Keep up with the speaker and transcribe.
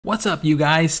What's up, you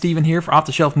guys? Steven here for Off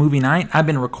the Shelf Movie Night. I've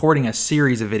been recording a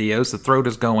series of videos. The throat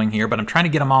is going here, but I'm trying to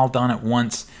get them all done at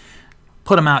once,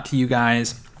 put them out to you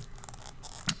guys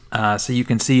so you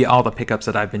can see all the pickups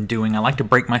that I've been doing. I like to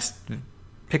break my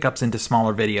pickups into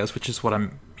smaller videos, which is what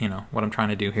I'm trying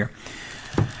to do here.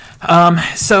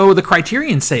 So the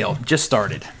Criterion sale just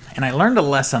started, and I learned a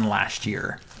lesson last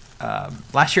year.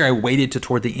 Last year I waited to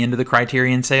toward the end of the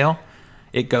Criterion sale.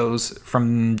 It goes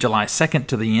from July 2nd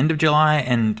to the end of July,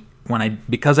 and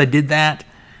because I did that,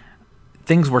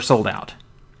 things were sold out.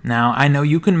 Now, I know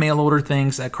you can mail order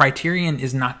things. Criterion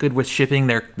is not good with shipping.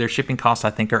 Their shipping costs, I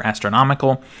think, are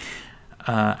astronomical.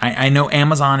 I know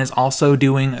Amazon is also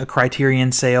doing a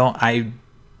Criterion sale. I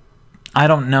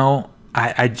don't know.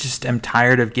 I just am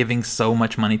tired of giving so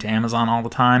much money to Amazon all the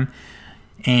time.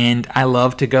 And I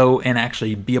love to go and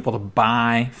actually be able to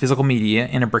buy physical media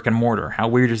in a brick and mortar. How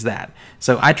weird is that?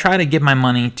 So I try to give my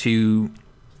money to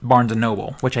Barnes &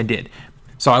 Noble, which I did.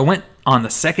 So I went on the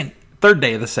third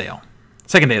day of the sale.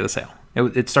 Second day of the sale.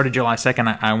 It started July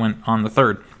 2nd. I went on the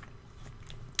 3rd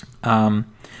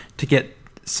to get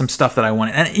some stuff that I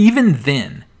wanted. And even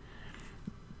then,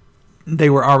 they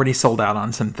were already sold out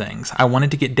on some things. I wanted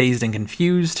to get Dazed and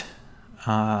Confused.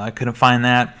 I couldn't find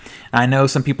that. I know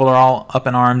some people are all up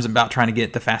in arms about trying to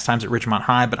get the Fast Times at Ridgemont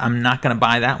High, but I'm not going to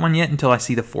buy that one yet until I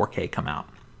see the 4K come out.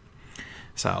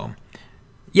 So,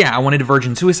 yeah, I wanted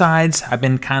Virgin Suicides. I've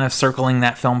been kind of circling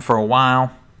that film for a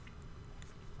while,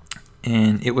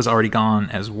 and it was already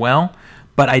gone as well.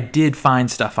 But I did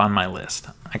find stuff on my list.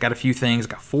 I got a few things. I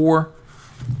got four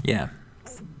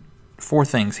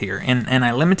things here, and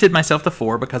I limited myself to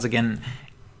 4 because, again,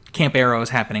 Camp Arrow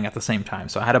is happening at the same time,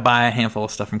 so I had to buy a handful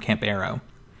of stuff from Camp Arrow.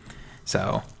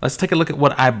 So let's take a look at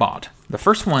what I bought. The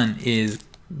first one is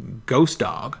Ghost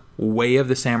Dog, Way of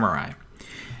the Samurai.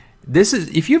 This is,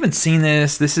 if you haven't seen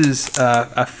this, this is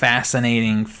a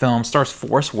fascinating film. Stars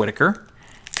Forrest Whitaker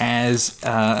as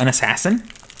an assassin,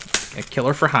 a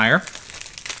killer for hire.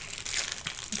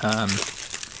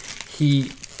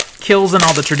 He kills in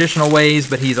all the traditional ways,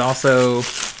 but he's also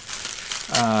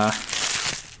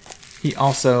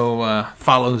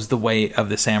follows the way of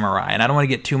the samurai. And I don't want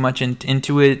to get too much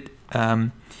into it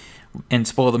and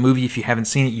spoil the movie. If you haven't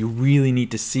seen it, you really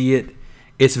need to see it.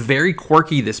 It's very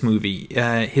quirky, this movie.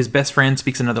 His best friend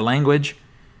speaks another language.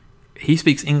 He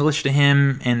speaks English to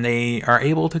him, and they are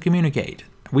able to communicate.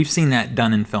 We've seen that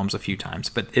done in films a few times,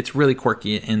 but it's really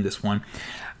quirky in this one.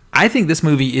 I think this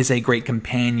movie is a great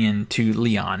companion to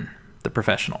Leon, the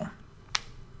Professional.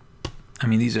 I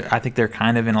mean, I think they're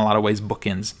kind of, in a lot of ways,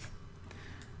 bookends.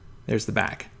 There's the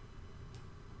back.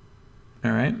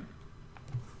 All right.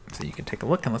 So you can take a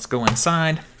look, and let's go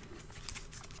inside.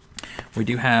 We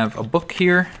do have a book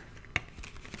here.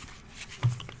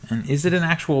 And is it an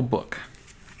actual book?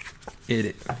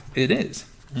 It is.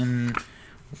 And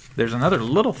there's another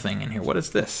little thing in here. What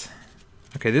is this?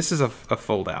 Okay, this is a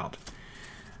fold out.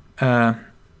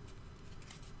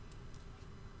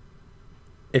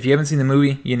 If you haven't seen the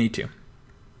movie, you need to.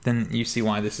 Then you see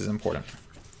why this is important.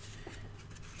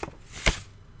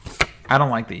 I don't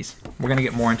like these. We're going to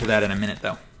get more into that in a minute,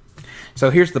 though. So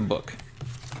here's the book.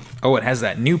 Oh, it has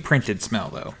that new printed smell,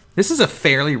 though. This is a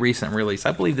fairly recent release.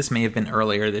 I believe this may have been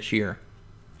earlier this year.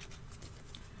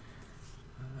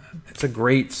 It's a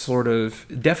great sort of...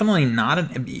 Definitely not...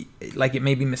 like, it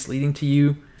may be misleading to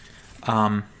you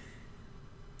that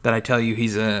I tell you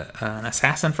he's an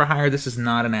assassin for hire. This is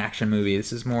not an action movie.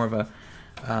 This is more of a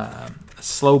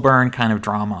slow burn kind of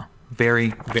drama.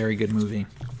 Very, very good movie.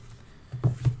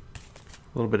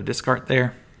 A little bit of disc art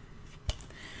there.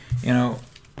 You know,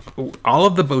 all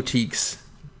of the boutiques,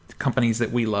 companies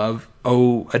that we love,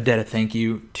 owe a debt of thank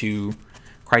you to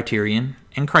Criterion.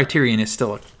 And Criterion is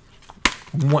still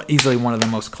easily one of the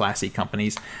most classy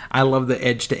companies. I love the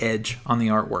edge-to-edge on the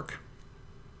artwork.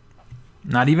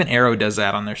 Not even Arrow does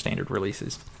that on their standard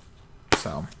releases.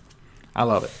 So, I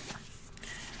love it.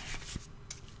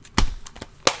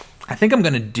 I think I'm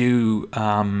going to do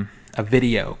a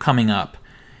video coming up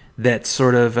that's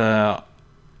sort of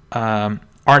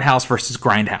art house versus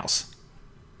grindhouse.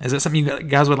 Is that something you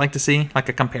guys would like to see? Like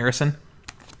a comparison?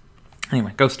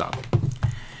 Anyway, Ghost Dog.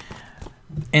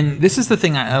 And this is the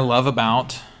thing I love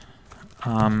about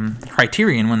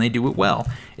Criterion when they do it well,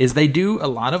 is they do a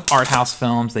lot of art house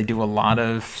films. They do a lot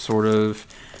of sort of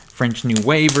French New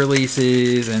Wave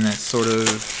releases and that sort of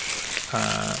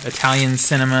Italian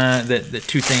cinema, that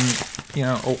two things, you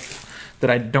know, that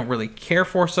I don't really care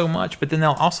for so much, but then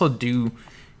they'll also do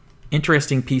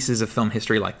interesting pieces of film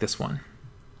history like this one.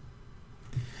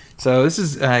 So this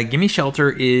is Gimme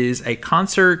Shelter is a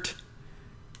concert,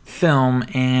 film,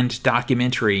 and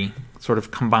documentary sort of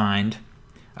combined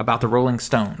about the Rolling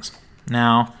Stones.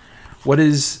 Now, what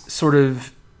is sort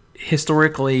of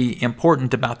historically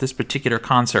important about this particular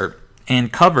concert,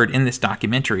 and covered in this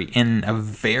documentary in a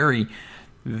very,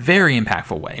 very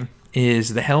impactful way,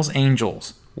 is the Hells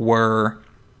Angels were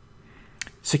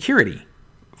security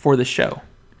for the show.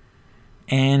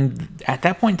 And at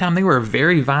that point in time, they were a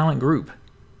very violent group.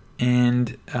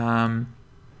 And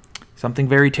something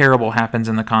very terrible happens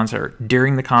in the concert,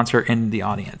 during the concert, in the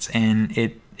audience. And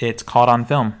it's caught on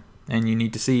film. And you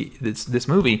need to see this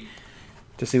movie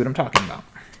to see what I'm talking about.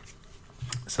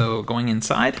 So going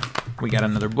inside, we got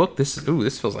another book. This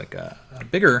feels like a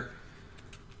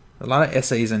lot of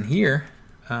essays in here.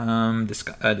 A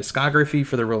discography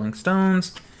for the Rolling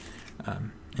Stones.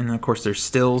 And then, of course, there's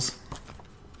stills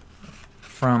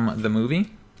from the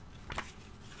movie.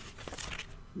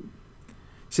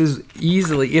 This is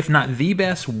easily, if not the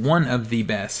best, one of the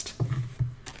best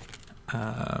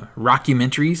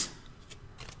rockumentaries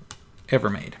ever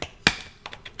made.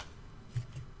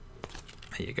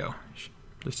 There you go.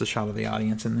 Just a shot of the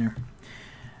audience in there.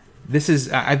 This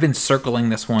is, I've been circling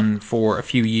this one for a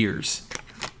few years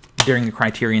during the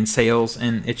Criterion sales,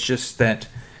 and it's just that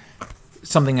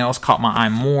something else caught my eye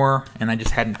more, and I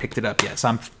just hadn't picked it up yet.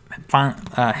 So I'm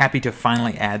happy to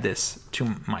finally add this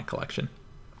to my collection.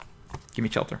 Give me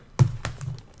shelter.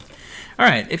 All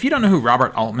right, if you don't know who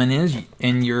Robert Altman is,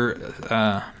 and you're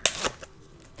a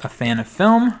fan of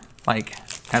film, like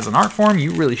as an art form,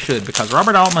 you really should, because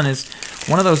Robert Altman is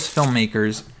one of those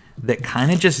filmmakers that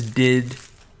kind of just did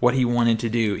what he wanted to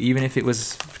do, even if it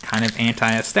was kind of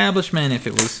anti-establishment, if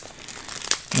it was,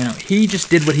 you know, he just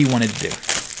did what he wanted to do.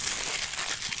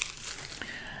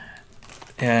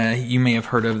 You may have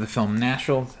heard of the film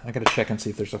Nashville. I gotta check and see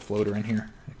if there's a floater in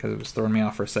here, because it was throwing me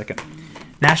off for a second.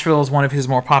 Nashville is one of his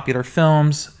more popular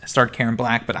films. It starred Karen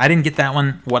Black, but I didn't get that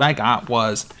one. What I got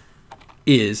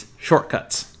is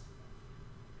Shortcuts.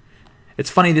 It's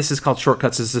funny this is called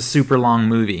Shortcuts. It's a super long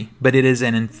movie, but it is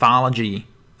an anthology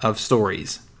of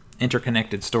stories,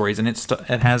 interconnected stories, and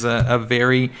it has a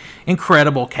very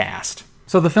incredible cast.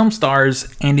 So the film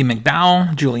stars Andy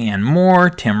McDowell, Julianne Moore,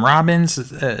 Tim Robbins,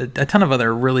 a ton of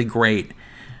other really great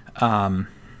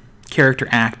character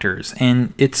actors,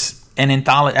 and it's an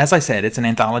anthology. As I said, it's an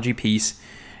anthology piece.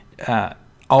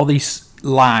 All these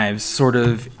lives sort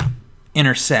of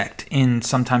intersect in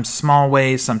sometimes small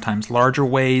ways, sometimes larger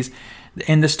ways.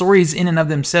 And the stories in and of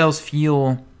themselves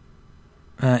feel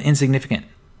insignificant.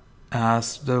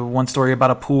 The one story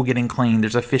about a pool getting cleaned.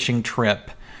 There's a fishing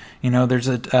trip. You know, there's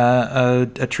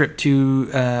a trip to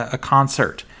a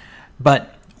concert.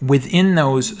 But within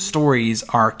those stories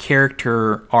are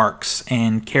character arcs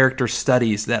and character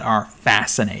studies that are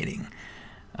fascinating.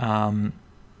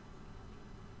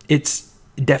 It's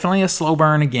definitely a slow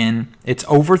burn again. It's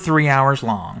over 3 hours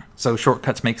long, so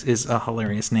Shortcuts is a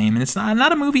hilarious name, and it's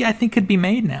not a movie I think could be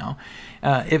made now.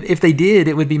 If they did,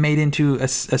 it would be made into a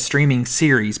streaming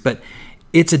series, but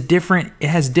it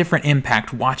has different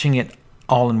impact watching it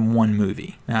all in one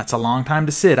movie. Now, it's a long time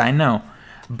to sit, I know,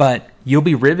 but you'll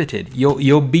be riveted.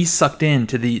 You'll be sucked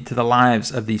into the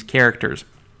lives of these characters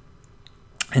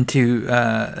and to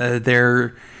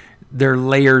their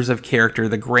layers of character,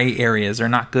 the gray areas. They're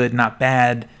not good, not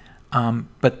bad,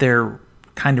 but they're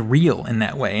kind of real in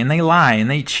that way. And they lie and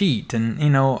they cheat, and you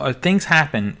know, things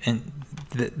happen and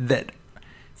that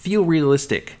feel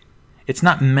realistic. It's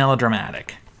not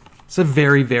melodramatic. It's a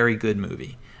very, very good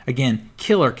movie. Again,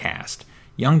 killer cast.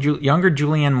 Younger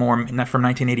Julianne Moore from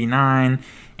 1989.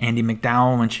 Andy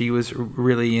McDowell when she was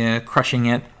really crushing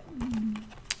it.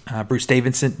 Bruce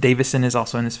Davison is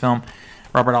also in this film.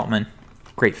 Robert Altman.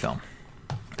 Great film.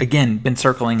 Again, been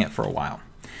circling it for a while.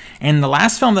 And the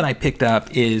last film that I picked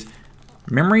up is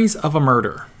Memories of a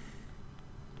Murder.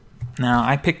 Now,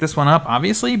 I picked this one up,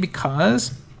 obviously,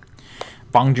 because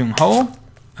Bong Joon-ho,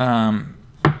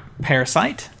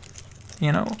 Parasite,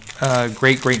 you know,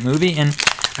 great movie. And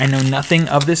I know nothing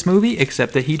of this movie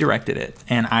except that he directed it.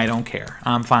 And I don't care.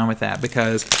 I'm fine with that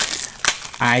because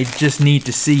I just need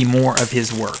to see more of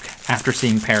his work after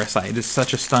seeing Parasite. It's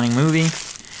such a stunning movie.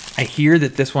 I hear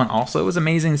that this one also is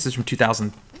amazing. This is from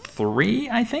 2003,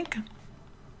 I think.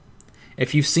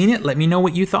 If you've seen it, let me know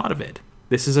what you thought of it.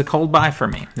 This is a cold buy for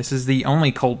me. This is the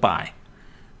only cold buy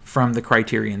from the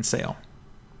Criterion sale.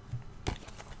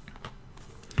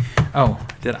 Oh,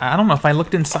 I don't know if I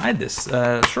looked inside this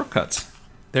Shortcuts.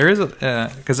 There is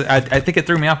a, because I think it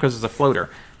threw me off because it's a floater.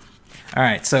 All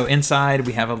right, so inside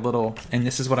we have a little, and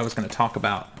this is what I was going to talk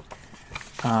about.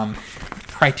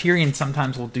 Criterion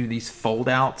sometimes will do these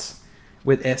fold-outs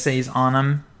with essays on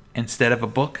them instead of a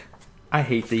book. I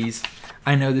hate these.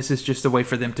 I know this is just a way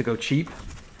for them to go cheap.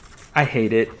 I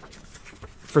hate it.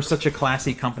 for such a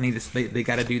classy company, they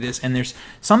got to do this. And there's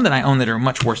some that I own that are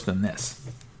much worse than this.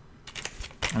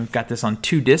 I've got this on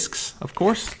 2 discs, of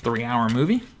course, 3-hour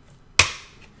movie.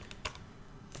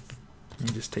 Let me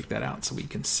just take that out so we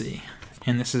can see.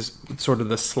 And this is sort of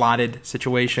the slotted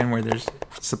situation where there's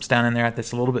slips down in there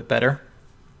that's a little bit better.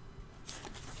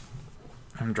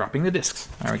 I'm dropping the discs.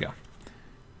 There we go.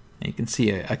 And you can see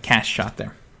a cast shot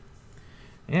there.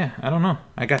 Yeah, I don't know.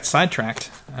 I got sidetracked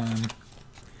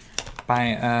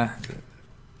by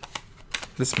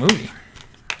this movie.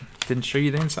 Didn't show you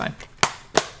the inside.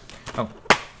 Oh.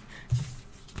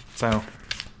 So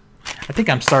I think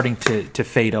I'm starting to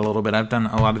fade a little bit. I've done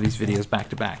a lot of these videos back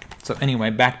to back. So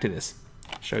anyway, back to this.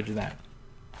 Showed you that.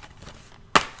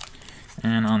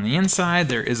 And on the inside,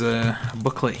 there is a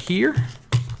booklet here.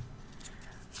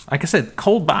 Like I said,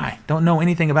 cold buy. Don't know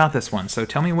anything about this one, so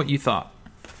tell me what you thought.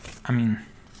 I mean,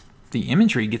 the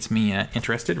imagery gets me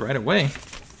interested right away.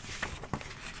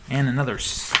 And another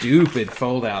stupid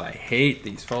fold-out. I hate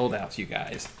these fold-outs, you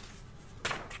guys.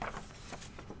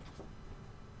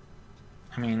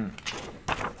 I mean,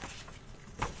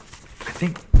 I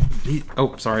think these,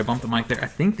 oh, sorry, I bumped the mic there. I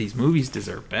think these movies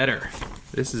deserve better.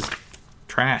 This is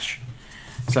trash.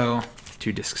 So,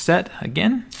 2-disc set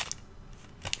again.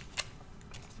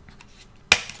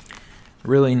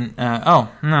 Really,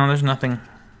 oh, no, there's nothing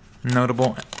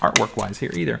notable artwork-wise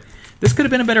here either. This could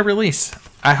have been a better release.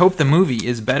 I hope the movie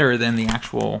is better than the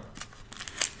actual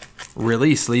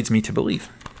release leads me to believe.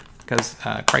 Because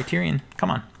Criterion,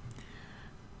 come on.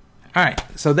 All right,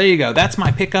 so there you go. That's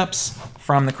my pickups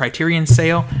from the Criterion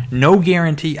sale. No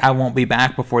guarantee I won't be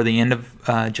back before the end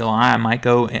of July. I might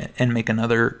go and make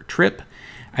another trip.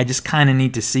 I just kind of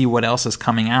need to see what else is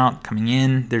coming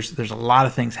in. There's a lot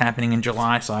of things happening in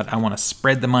July, so I want to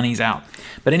spread the monies out.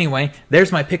 But anyway,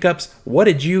 there's my pickups. What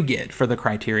did you get for the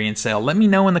Criterion sale? Let me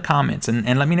know in the comments,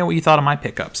 and let me know what you thought of my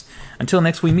pickups. Until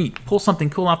next we meet, pull something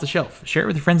cool off the shelf, share it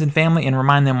with your friends and family, and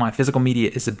remind them why physical media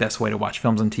is the best way to watch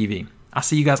films and TV. I'll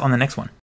see you guys on the next one.